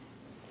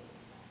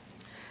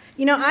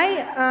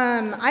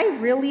I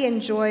really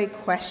enjoy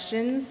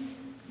questions.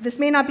 This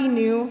may not be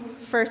new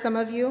for some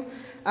of you,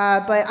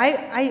 but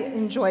I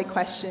enjoy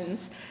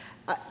questions,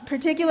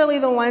 particularly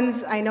the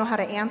ones I know how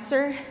to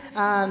answer.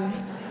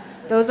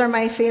 Those are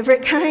my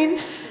favorite kind.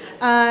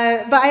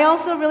 But I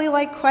also really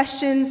like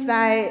questions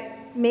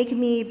that make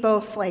me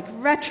both like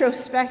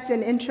retrospect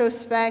and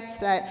introspect,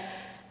 that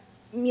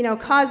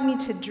cause me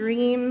to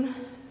dream,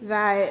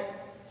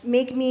 that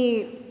make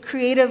me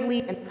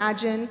creatively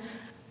imagine.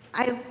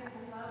 I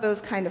love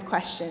those kind of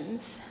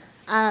questions.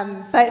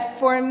 But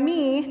for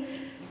me,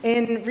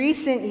 in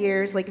recent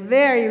years, like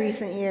very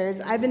recent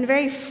years, I've been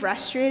very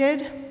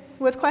frustrated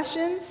with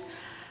questions.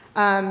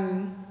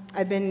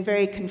 I've been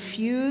very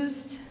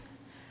confused.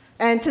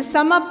 And to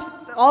sum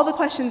up all the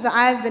questions that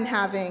I've been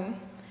having,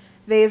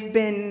 they've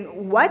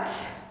been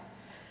what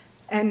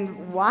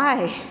and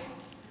why?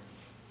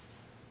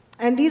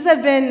 And these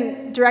have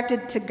been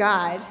directed to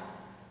God.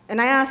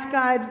 And I ask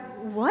God,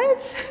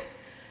 what?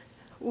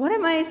 What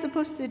am I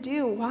supposed to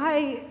do?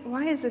 Why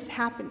is this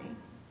happening?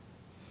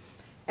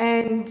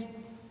 And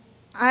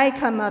I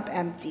come up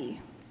empty.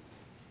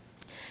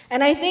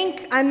 And I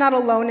think I'm not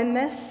alone in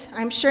this.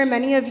 I'm sure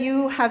many of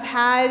you have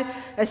had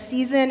a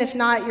season, if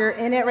not you're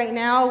in it right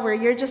now, where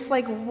you're just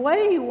like, what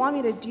do you want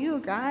me to do,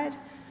 God?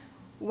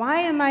 Why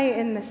am I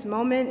in this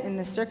moment, in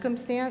this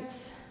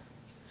circumstance?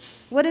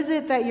 What is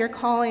it that you're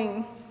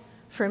calling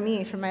for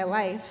me, for my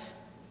life?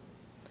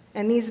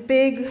 And these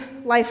big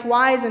life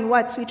whys and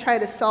whats, we try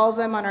to solve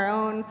them on our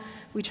own.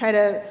 We try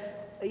to,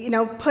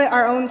 put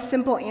our own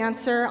simple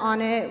answer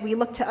on it. We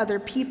look to other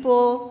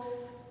people.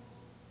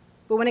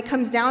 But when it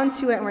comes down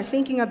to it and we're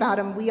thinking about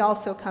them, we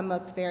also come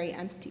up very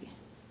empty.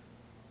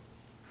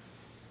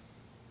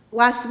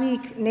 Last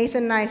week,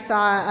 Nathan and I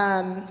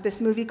saw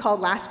this movie called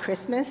Last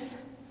Christmas.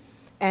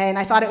 And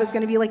I thought it was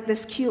going to be like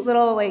this cute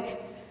little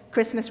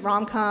Christmas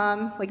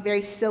rom-com,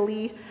 very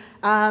silly.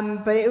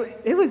 But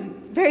it was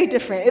very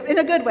different, in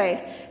a good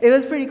way. It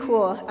was pretty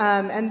cool.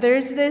 And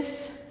there's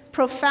this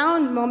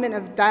profound moment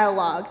of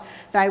dialogue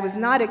that I was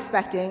not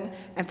expecting.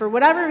 And for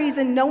whatever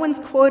reason, no one's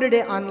quoted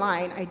it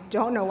online. I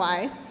don't know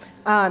why.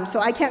 So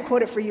I can't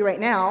quote it for you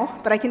right now,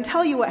 but I can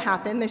tell you what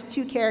happened. There's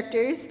two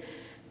characters,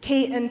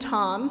 Kate and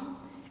Tom.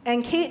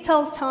 And Kate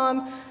tells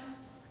Tom,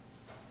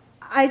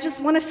 I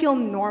just want to feel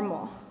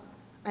normal.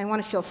 I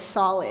want to feel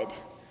solid.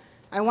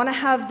 I want to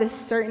have this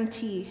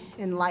certainty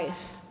in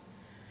life.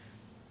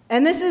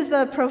 And this is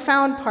the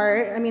profound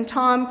part.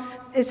 Tom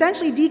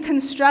essentially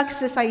deconstructs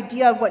this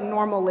idea of what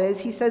normal is.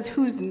 He says,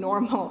 who's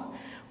normal?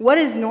 What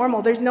is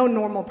normal? There's no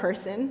normal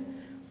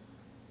person.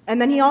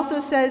 And then he also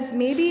says,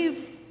 maybe,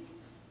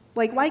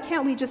 why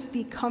can't we just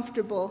be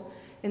comfortable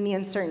in the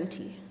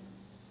uncertainty?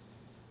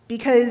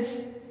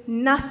 Because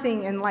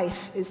nothing in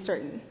life is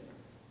certain.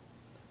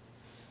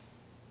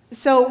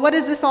 So what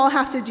does this all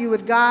have to do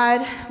with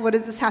God? What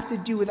does this have to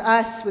do with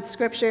us, with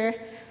Scripture?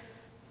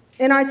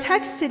 In our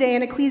text today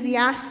in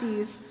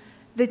Ecclesiastes,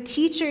 the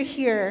teacher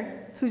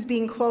here who's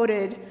being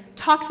quoted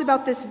talks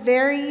about this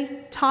very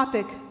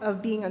topic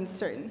of being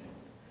uncertain.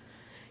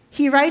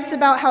 He writes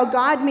about how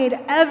God made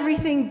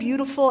everything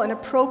beautiful and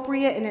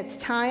appropriate in its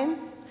time,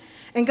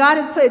 and God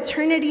has put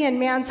eternity in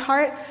man's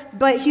heart,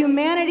 but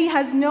humanity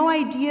has no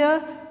idea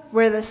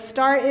where the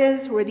start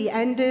is, where the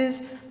end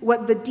is,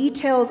 what the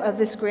details of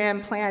this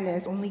grand plan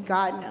is. Only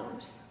God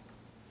knows.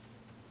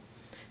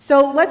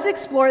 So let's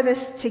explore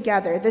this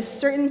together, this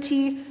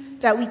certainty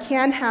that we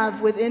can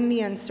have within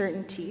the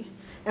uncertainty.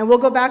 And we'll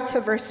go back to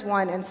verse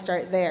 1 and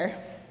start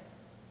there.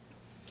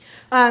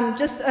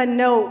 Just a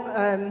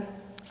note,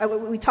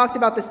 we talked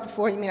about this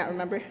before, you may not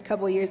remember, a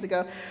couple of years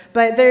ago,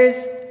 but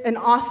there's an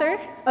author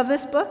of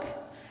this book,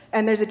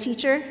 and there's a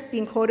teacher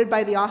being quoted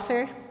by the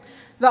author.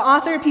 The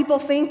author, people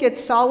think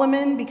it's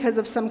Solomon because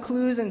of some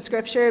clues in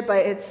Scripture,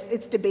 but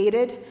it's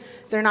debated.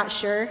 They're not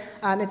sure.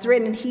 It's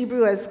written in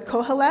Hebrew as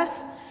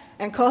Koheleth,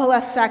 and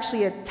Koheleth's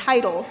actually a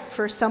title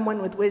for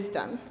someone with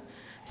wisdom.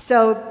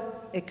 So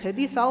it could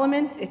be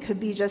Solomon. It could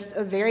be just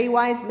a very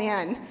wise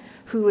man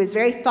who is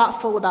very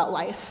thoughtful about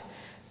life.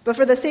 But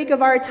for the sake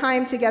of our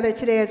time together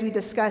today as we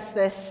discuss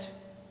this,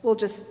 we'll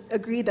just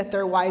agree that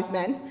they're wise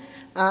men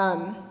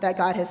that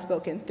God has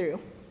spoken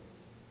through.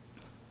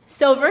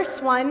 So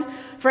verse 1,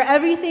 for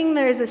everything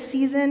there is a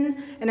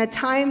season and a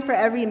time for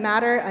every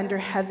matter under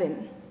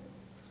heaven.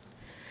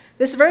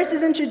 This verse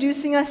is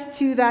introducing us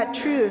to that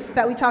truth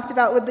that we talked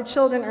about with the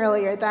children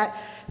earlier,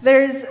 that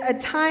there's a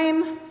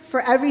time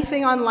for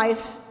everything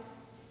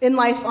in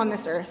life on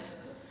this earth.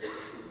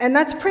 And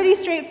that's pretty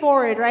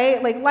straightforward,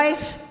 right?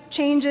 Life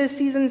changes,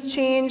 seasons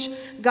change,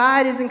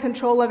 God is in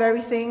control of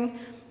everything.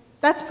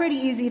 That's pretty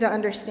easy to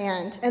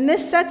understand. And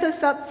this sets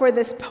us up for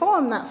this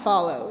poem that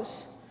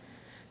follows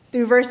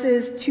through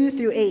verses 2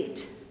 through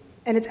 8.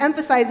 And it's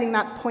emphasizing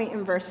that point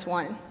in verse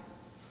 1.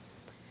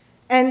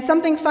 And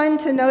something fun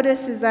to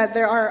notice is that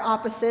there are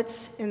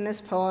opposites in this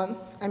poem.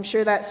 I'm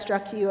sure that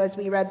struck you as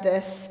we read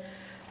this.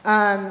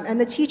 And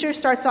the teacher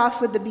starts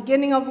off with the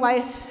beginning of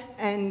life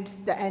and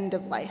the end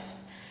of life.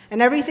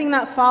 And everything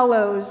that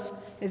follows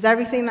is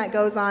everything that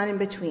goes on in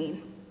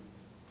between.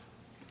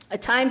 a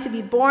time to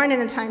be born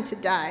and a time to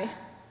die.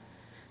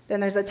 Then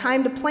there's a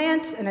time to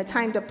plant and a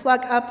time to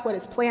pluck up what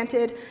is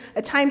planted,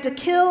 a time to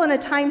kill and a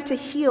time to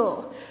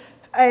heal.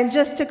 And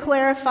just to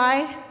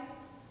clarify,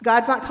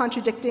 God's not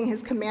contradicting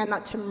his command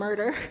not to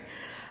murder.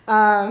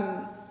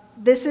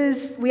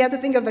 We have to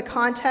think of the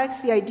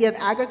context, the idea of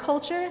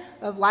agriculture,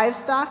 of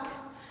livestock.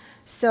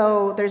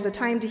 So there's a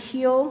time to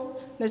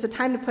heal, there's a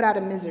time to put out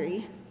of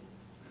misery.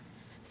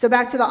 So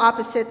back to the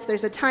opposites,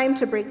 there's a time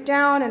to break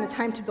down and a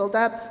time to build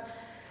up,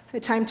 a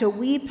time to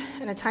weep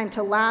and a time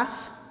to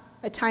laugh,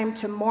 a time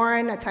to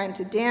mourn, a time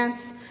to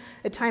dance,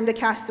 a time to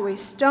cast away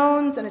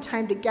stones and a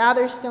time to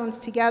gather stones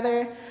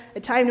together, a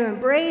time to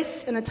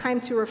embrace and a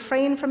time to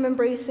refrain from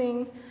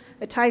embracing,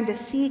 a time to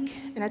seek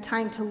and a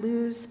time to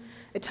lose,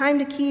 a time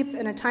to keep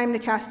and a time to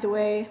cast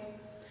away,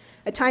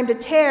 a time to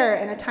tear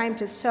and a time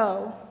to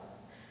sow.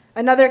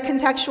 Another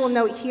contextual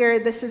note here,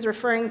 this is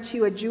referring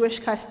to a Jewish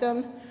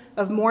custom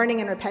of mourning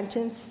and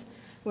repentance.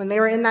 When they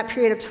were in that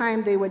period of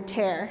time, they would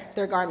tear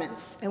their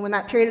garments. And when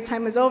that period of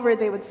time was over,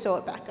 they would sew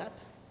it back up.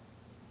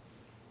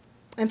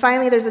 And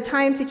finally, there's a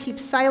time to keep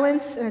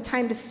silence and a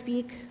time to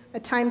speak, a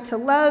time to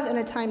love and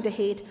a time to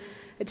hate,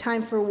 a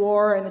time for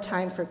war and a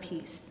time for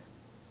peace.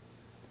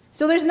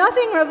 So there's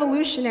nothing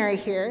revolutionary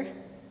here.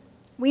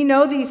 We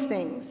know these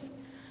things.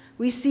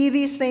 We see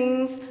these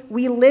things.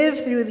 We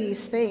live through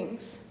these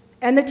things.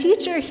 And the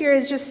teacher here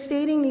is just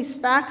stating these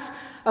facts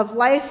of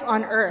life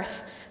on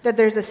earth, that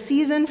there's a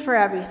season for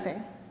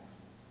everything.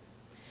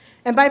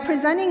 And by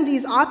presenting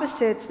these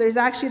opposites, there's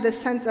actually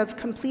this sense of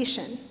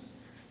completion,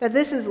 that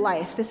this is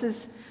life. This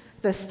is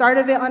the start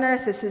of it on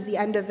earth. This is the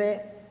end of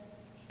it.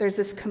 There's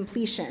this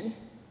completion.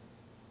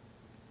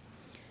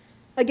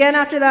 Again,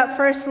 after that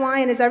first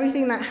line is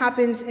everything that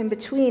happens in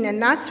between, and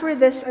that's where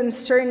this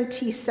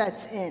uncertainty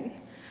sets in.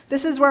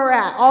 This is where we're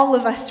at, all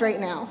of us right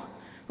now.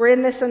 We're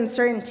in this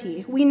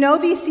uncertainty. We know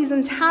these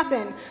seasons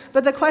happen,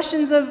 but the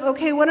questions of,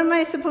 okay, what am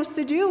I supposed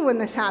to do when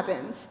this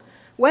happens?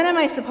 When am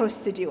I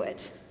supposed to do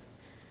it?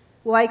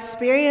 Will I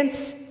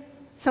experience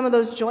some of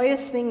those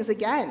joyous things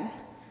again?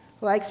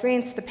 Will I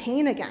experience the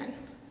pain again?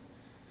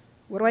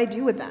 What do I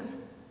do with them?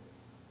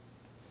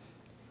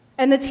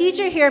 And the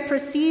teacher here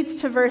proceeds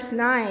to verse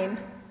 9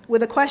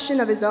 with a question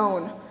of his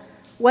own.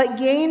 What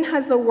gain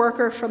has the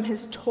worker from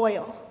his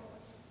toil?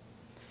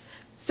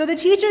 So the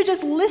teacher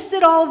just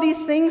listed all of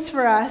these things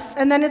for us,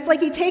 and then it's like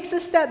he takes a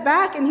step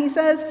back and he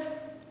says,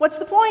 what's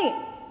the point?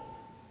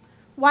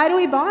 Why do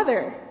we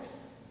bother?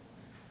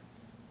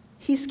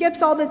 He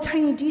skips all the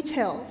tiny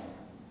details.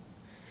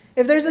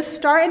 If there's a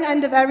start and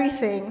end of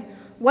everything,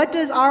 what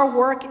does our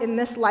work in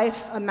this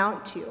life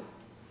amount to?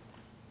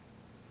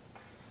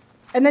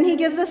 And then he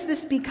gives us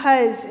this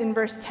because in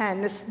verse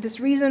 10, this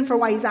reason for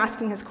why he's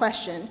asking his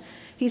question.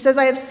 He says,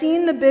 I have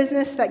seen the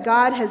business that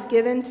God has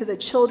given to the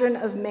children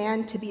of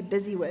man to be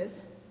busy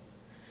with.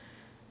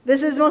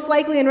 This is most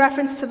likely in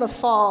reference to the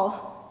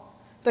fall,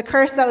 the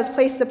curse that was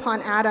placed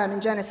upon Adam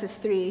in Genesis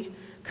 3.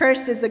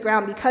 Cursed is the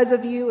ground because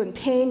of you, and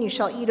pain you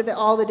shall eat of it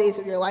all the days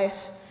of your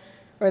life.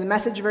 Or the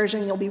Message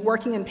version, you'll be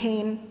working in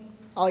pain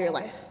all your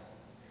life.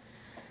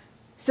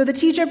 So the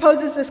teacher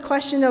poses this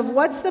question of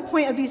what's the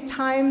point of these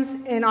times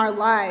in our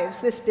lives,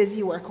 this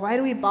busy work? Why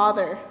do we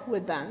bother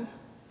with them?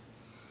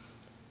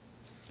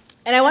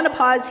 And I want to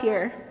pause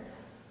here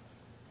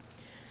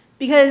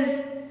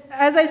because,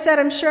 as I've said,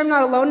 I'm sure I'm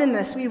not alone in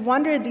this. We've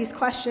wondered these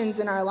questions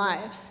in our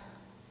lives.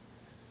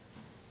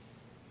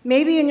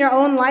 Maybe in your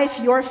own life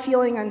you're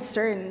feeling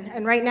uncertain,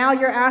 and right now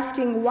you're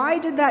asking, why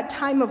did that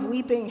time of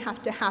weeping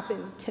have to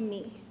happen to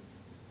me?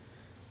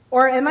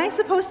 Or am I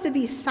supposed to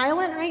be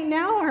silent right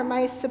now, or am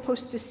I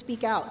supposed to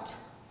speak out?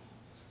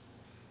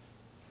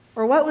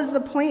 Or what was the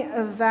point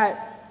of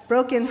that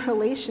broken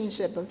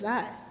relationship of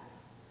that?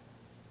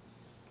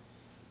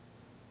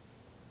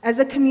 As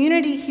a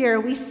community here,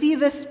 we see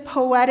this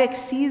poetic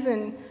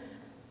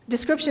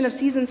description of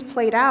seasons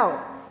played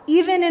out,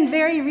 even in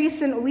very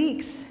recent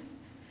weeks.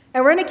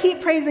 And we're going to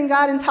keep praising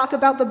God and talk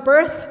about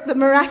the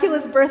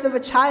miraculous birth of a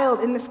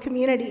child in this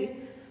community.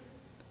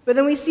 But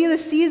then we see the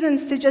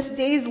seasons to just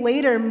days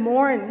later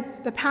mourn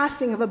the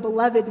passing of a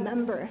beloved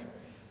member,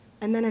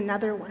 and then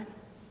another one.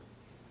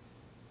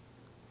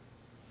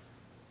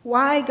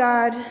 Why,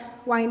 God?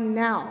 Why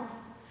now?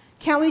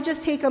 Can't we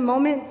just take a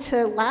moment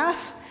to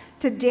laugh,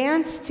 to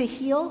dance, to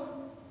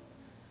heal?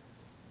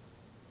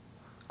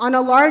 On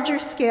a larger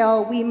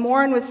scale, we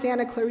mourn with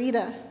Santa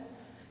Clarita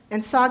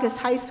and Saugus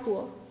High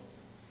School.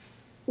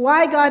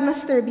 Why, God,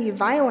 must there be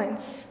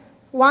violence?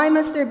 Why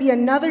must there be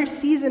another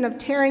season of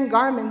tearing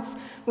garments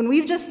when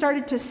we've just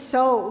started to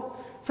sew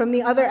from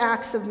the other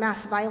acts of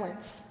mass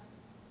violence?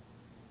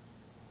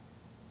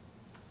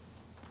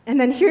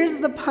 And then here's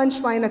the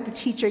punchline that the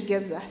teacher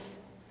gives us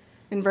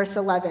in verse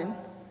 11.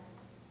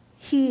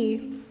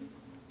 He,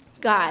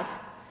 God,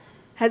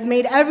 has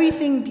made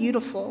everything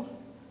beautiful,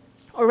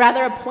 or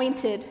rather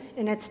appointed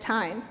in its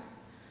time.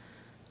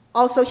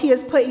 Also, he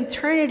has put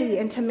eternity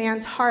into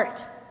man's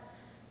heart,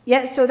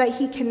 yet so that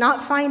he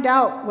cannot find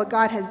out what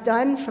God has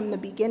done from the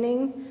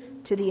beginning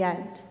to the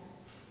end.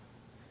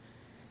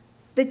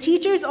 The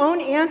teacher's own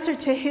answer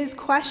to his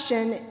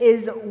question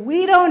is,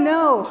 we don't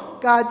know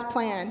God's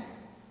plan.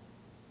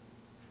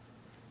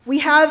 We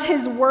have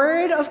his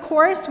word, of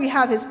course. We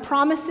have his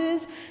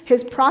promises,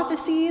 his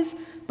prophecies,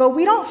 but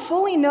we don't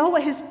fully know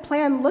what his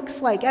plan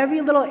looks like, every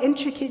little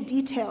intricate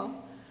detail.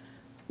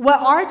 What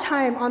our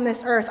time on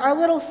this earth, our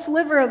little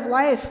sliver of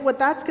life, what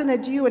that's going to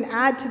do and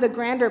add to the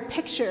grander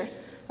picture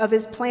of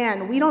his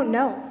plan, we don't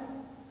know.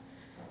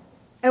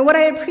 And what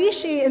I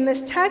appreciate in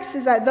this text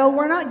is that though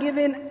we're not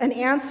given an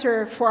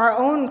answer for our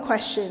own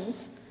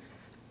questions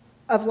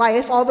of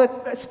life, all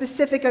the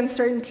specific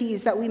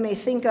uncertainties that we may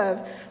think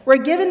of, we're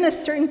given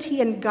this certainty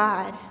in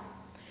God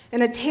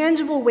and a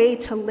tangible way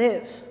to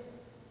live.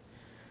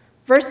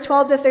 Verse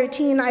 12 to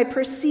 13, I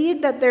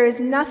perceive that there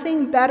is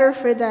nothing better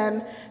for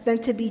them than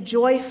to be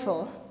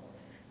joyful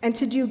and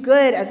to do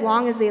good as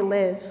long as they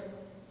live.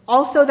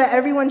 Also that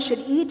everyone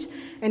should eat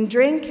and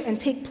drink and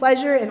take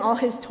pleasure in all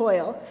his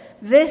toil.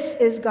 This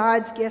is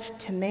God's gift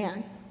to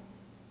man.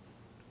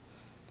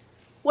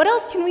 What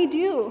else can we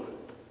do?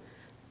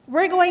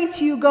 We're going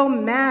to go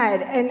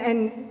mad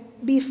and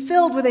be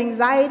filled with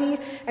anxiety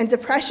and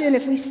depression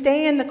if we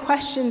stay in the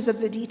questions of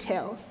the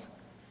details,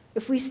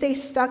 if we stay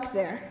stuck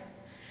there.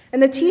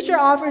 And the teacher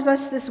offers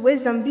us this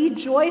wisdom: be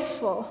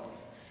joyful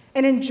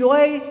and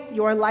enjoy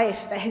your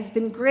life that has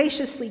been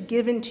graciously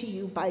given to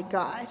you by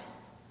God.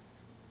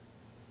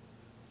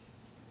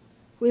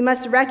 We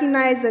must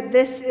recognize that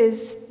this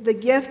is the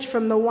gift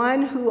from the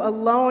one who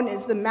alone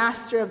is the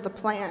master of the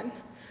plan,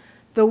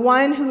 the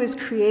one who is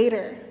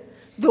creator,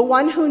 the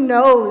one who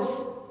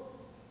knows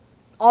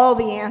all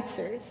the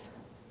answers.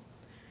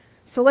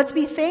 So let's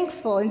be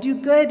thankful and do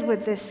good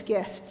with this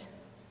gift.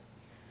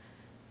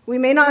 We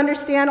may not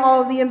understand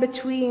all of the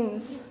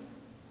in-betweens,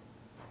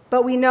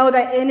 but we know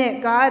that in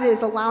it, God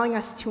is allowing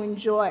us to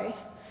enjoy.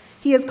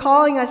 He is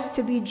calling us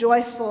to be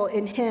joyful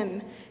in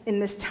him in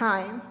this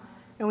time.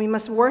 And we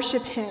must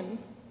worship him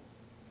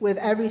with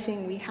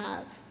everything we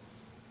have.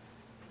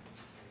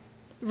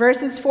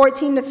 Verses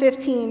 14 to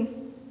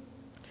 15,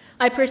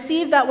 I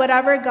perceive that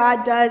whatever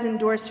God does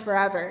endures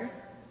forever.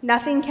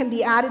 Nothing can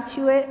be added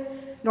to it,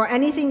 nor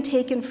anything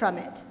taken from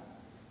it.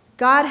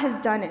 God has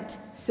done it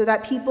so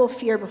that people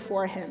fear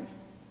before him.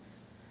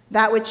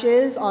 That which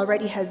is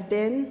already has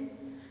been.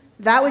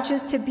 That which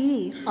is to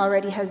be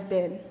already has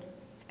been.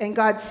 And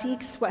God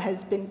seeks what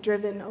has been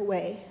driven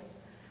away.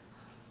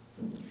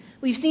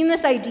 We've seen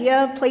this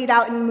idea played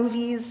out in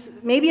movies.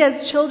 Maybe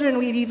as children,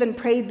 we've even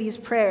prayed these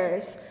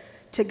prayers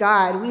to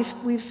God.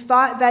 We've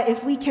thought that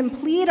if we can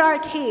plead our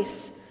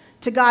case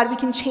to God, we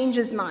can change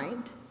his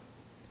mind.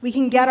 We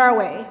can get our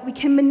way. We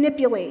can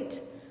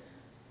manipulate.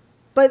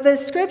 But the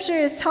scripture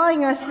is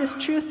telling us this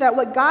truth that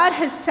what God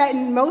has set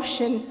in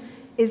motion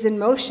is in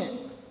motion.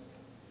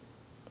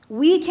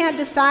 We can't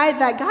decide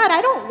that, God,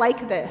 I don't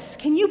like this.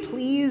 Can you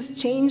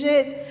please change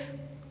it?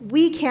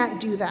 We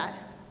can't do that.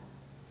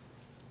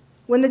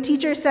 When the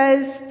teacher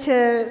says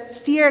to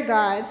fear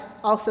God,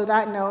 also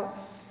that note,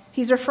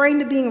 he's referring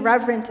to being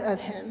reverent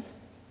of him,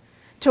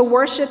 to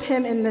worship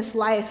him in this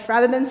life,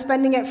 rather than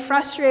spending it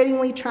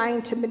frustratingly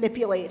trying to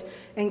manipulate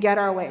and get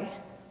our way.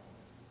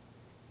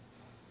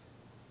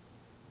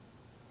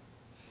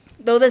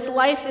 Though this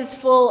life is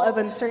full of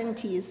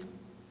uncertainties,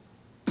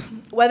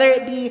 whether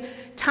it be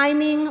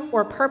timing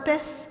or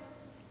purpose,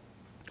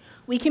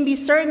 we can be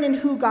certain in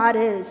who God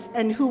is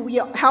and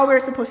how we're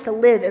supposed to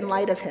live in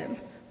light of him.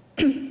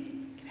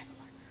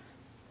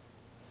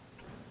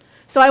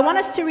 So I want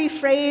us to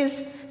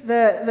rephrase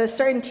the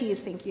certainties,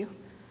 thank you,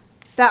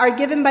 that are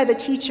given by the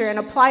teacher and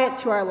apply it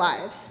to our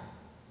lives.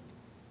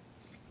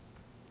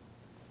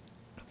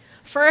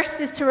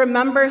 First is to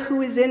remember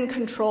who is in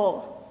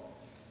control.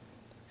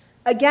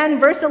 Again,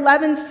 verse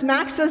 11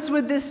 smacks us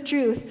with this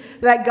truth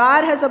that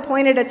God has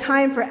appointed a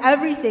time for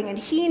everything, and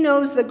he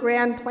knows the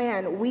grand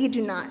plan. We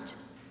do not.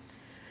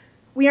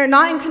 We are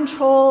not in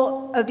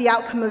control of the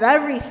outcome of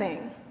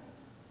everything.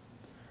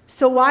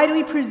 So why do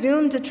we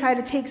presume to try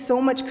to take so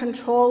much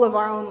control of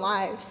our own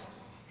lives?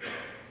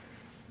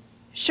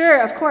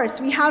 Sure, of course,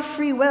 we have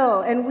free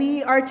will, and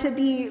we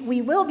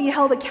will be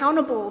held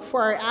accountable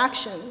for our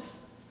actions.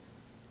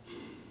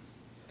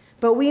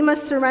 But we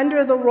must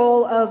surrender the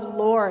role of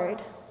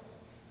Lord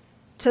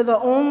to the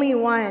only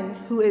one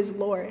who is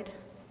Lord.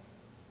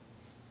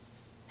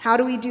 How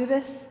do we do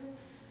this?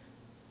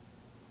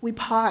 We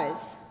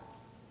pause,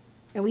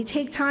 and we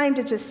take time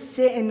to just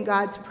sit in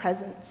God's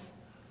presence.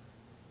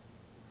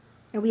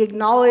 And we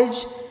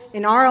acknowledge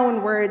in our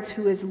own words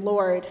who is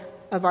Lord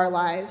of our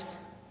lives.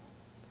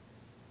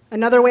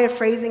 Another way of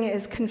phrasing it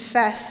is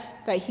confess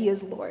that he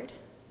is Lord.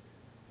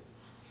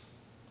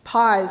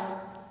 Pause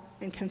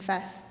and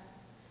confess.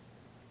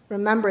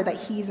 Remember that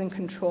he's in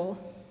control.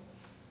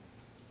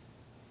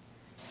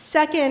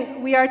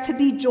 Second, we are to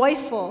be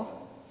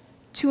joyful,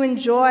 to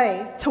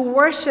enjoy, to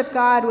worship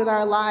God with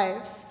our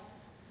lives.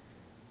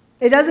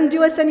 It doesn't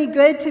do us any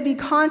good to be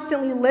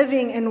constantly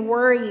living in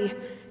worry,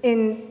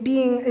 in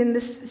being in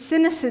this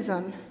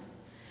cynicism,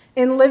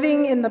 in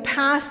living in the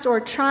past, or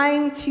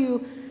trying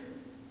to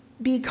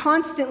be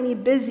constantly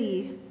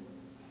busy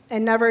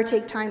and never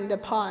take time to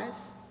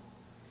pause.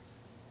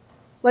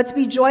 Let's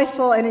be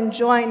joyful and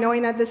enjoy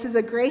knowing that this is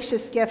a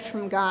gracious gift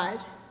from God.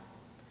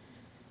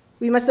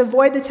 We must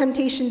avoid the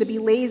temptation to be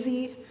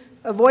lazy,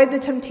 avoid the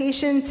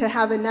temptation to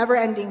have a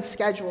never-ending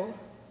schedule,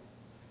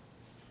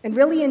 and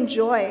really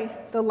enjoy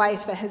the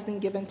life that has been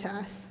given to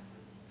us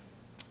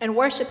and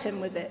worship him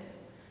with it.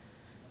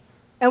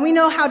 And we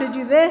know how to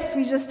do this.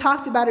 We just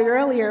talked about it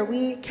earlier.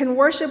 We can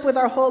worship with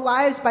our whole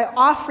lives by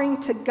offering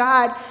to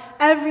God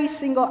every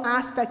single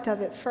aspect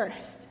of it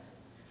first.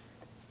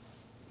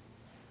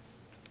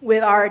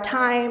 With our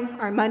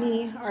time, our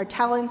money, our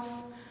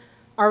talents,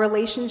 our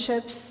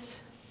relationships,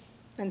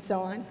 and so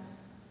on.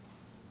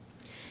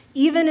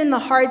 Even in the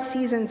hard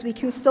seasons, we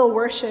can still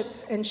worship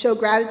and show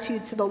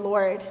gratitude to the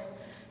Lord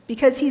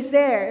because he's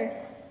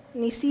there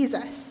and he sees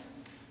us.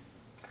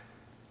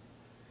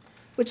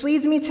 Which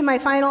leads me to my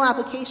final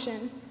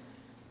application,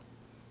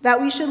 that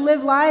we should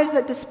live lives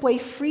that display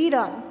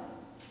freedom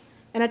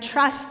and a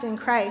trust in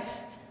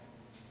Christ.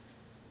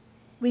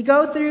 We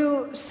go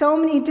through so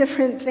many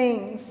different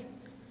things,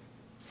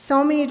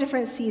 so many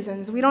different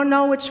seasons. We don't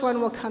know which one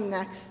will come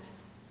next.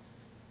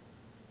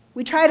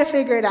 We try to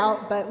figure it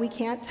out, but we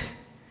can't.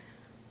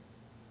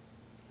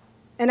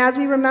 And as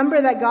we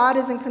remember that God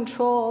is in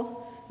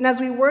control, and as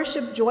we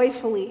worship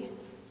joyfully,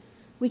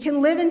 we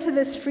can live into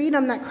this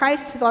freedom that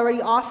Christ has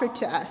already offered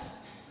to us.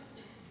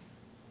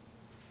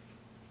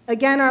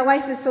 Again, our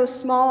life is so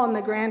small in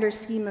the grander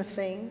scheme of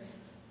things.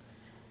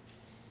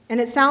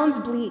 And it sounds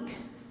bleak,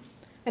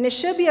 and it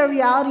should be a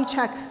reality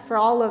check for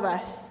all of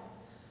us.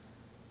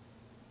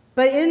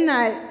 But in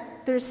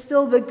that, there's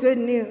still the good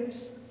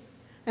news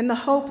and the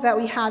hope that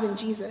we have in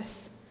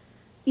Jesus,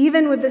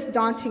 even with this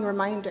daunting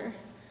reminder.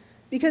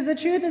 Because the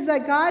truth is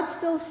that God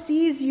still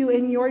sees you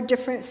in your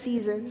different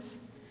seasons.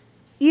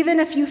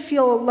 Even if you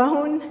feel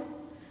alone,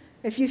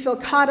 if you feel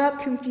caught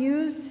up,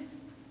 confused,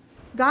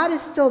 God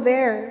is still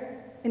there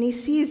and he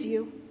sees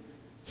you.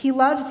 He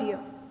loves you.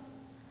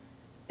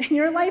 And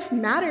your life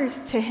matters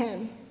to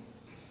him,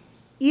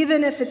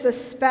 even if it's a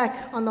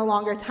speck on the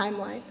longer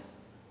timeline.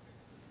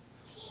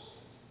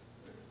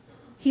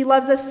 He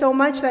loves us so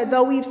much that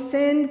though we've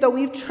sinned, though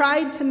we've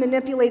tried to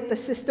manipulate the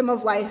system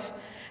of life,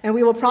 and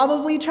we will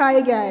probably try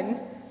again,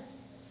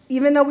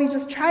 even though we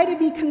just try to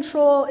be in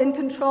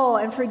control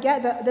and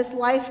forget that this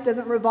life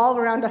doesn't revolve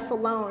around us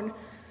alone,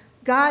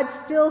 God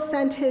still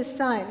sent his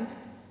son.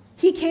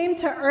 He came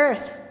to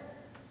earth,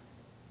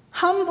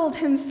 humbled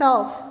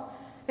himself,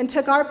 and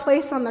took our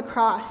place on the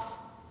cross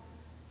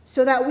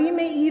so that we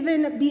may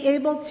even be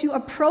able to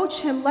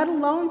approach him, let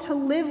alone to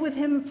live with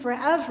him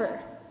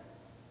forever.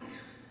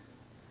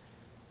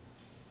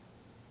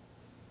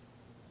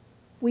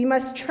 We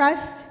must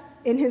trust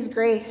in his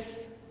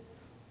grace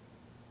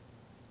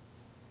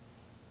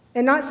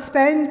and not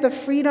spend the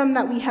freedom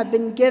that we have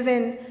been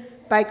given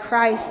by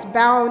Christ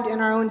bound in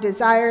our own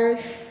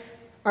desires,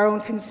 our own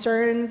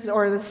concerns,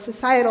 or the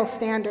societal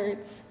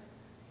standards.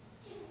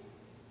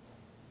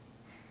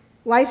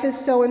 Life is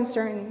so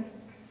uncertain,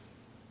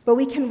 but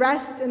we can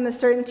rest in the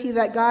certainty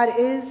that God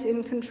is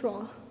in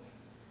control,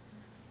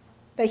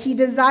 that he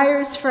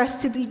desires for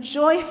us to be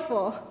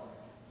joyful,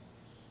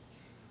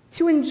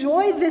 to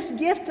enjoy this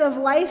gift of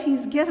life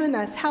he's given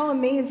us. How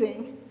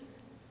amazing.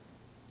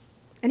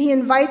 And he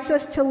invites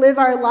us to live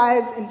our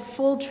lives in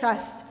full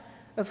trust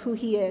of who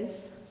he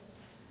is.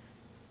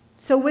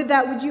 So with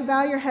that, would you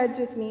bow your heads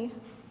with me?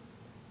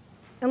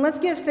 And let's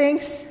give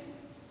thanks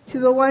to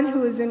the one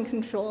who is in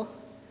control.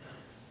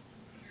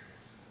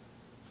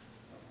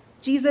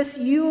 Jesus,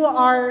 you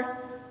are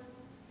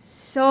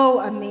so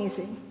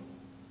amazing.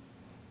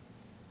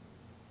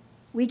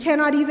 We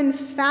cannot even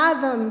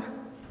fathom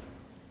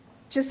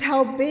just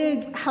how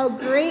big, how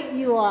great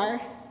you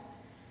are.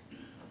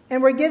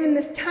 And we're given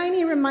this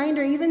tiny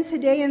reminder, even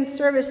today in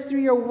service, through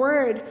your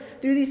word,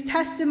 through these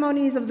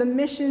testimonies of the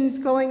missions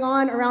going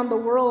on around the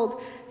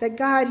world, that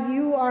God,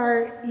 you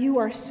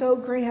are so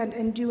grand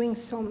and doing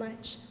so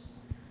much.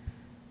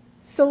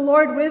 So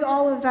Lord, with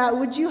all of that,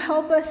 would you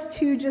help us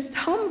to just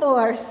humble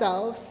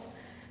ourselves,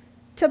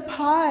 to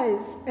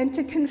pause and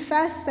to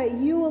confess that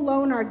you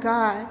alone are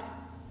God?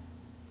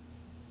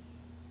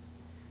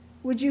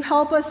 Would you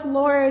help us,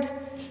 Lord,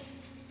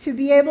 to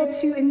be able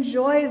to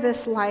enjoy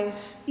this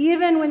life,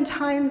 even when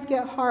times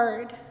get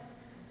hard,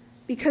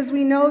 because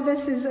we know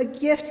this is a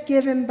gift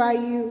given by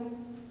you.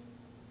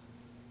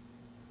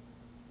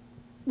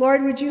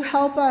 Lord, would you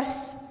help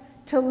us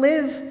to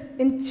live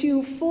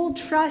into full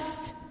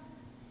trust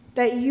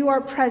that you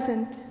are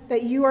present,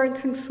 that you are in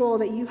control,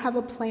 that you have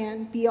a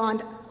plan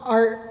beyond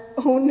our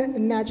own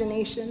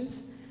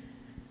imaginations.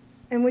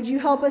 And would you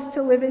help us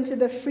to live into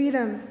the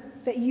freedom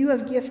that you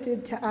have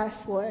gifted to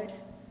us, Lord?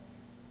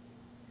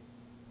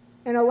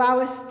 And allow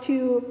us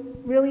to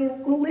really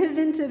live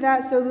into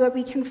that so that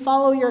we can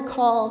follow your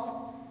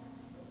call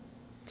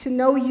to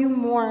know you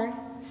more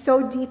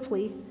so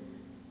deeply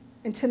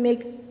and to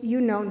make you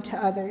known to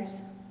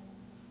others.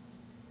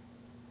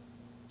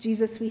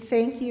 Jesus, we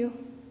thank you,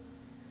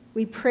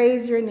 we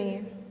praise your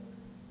name,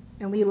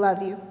 and we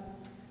love you.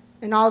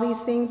 And all these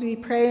things we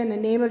pray in the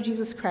name of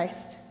Jesus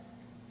Christ.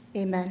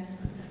 Amen.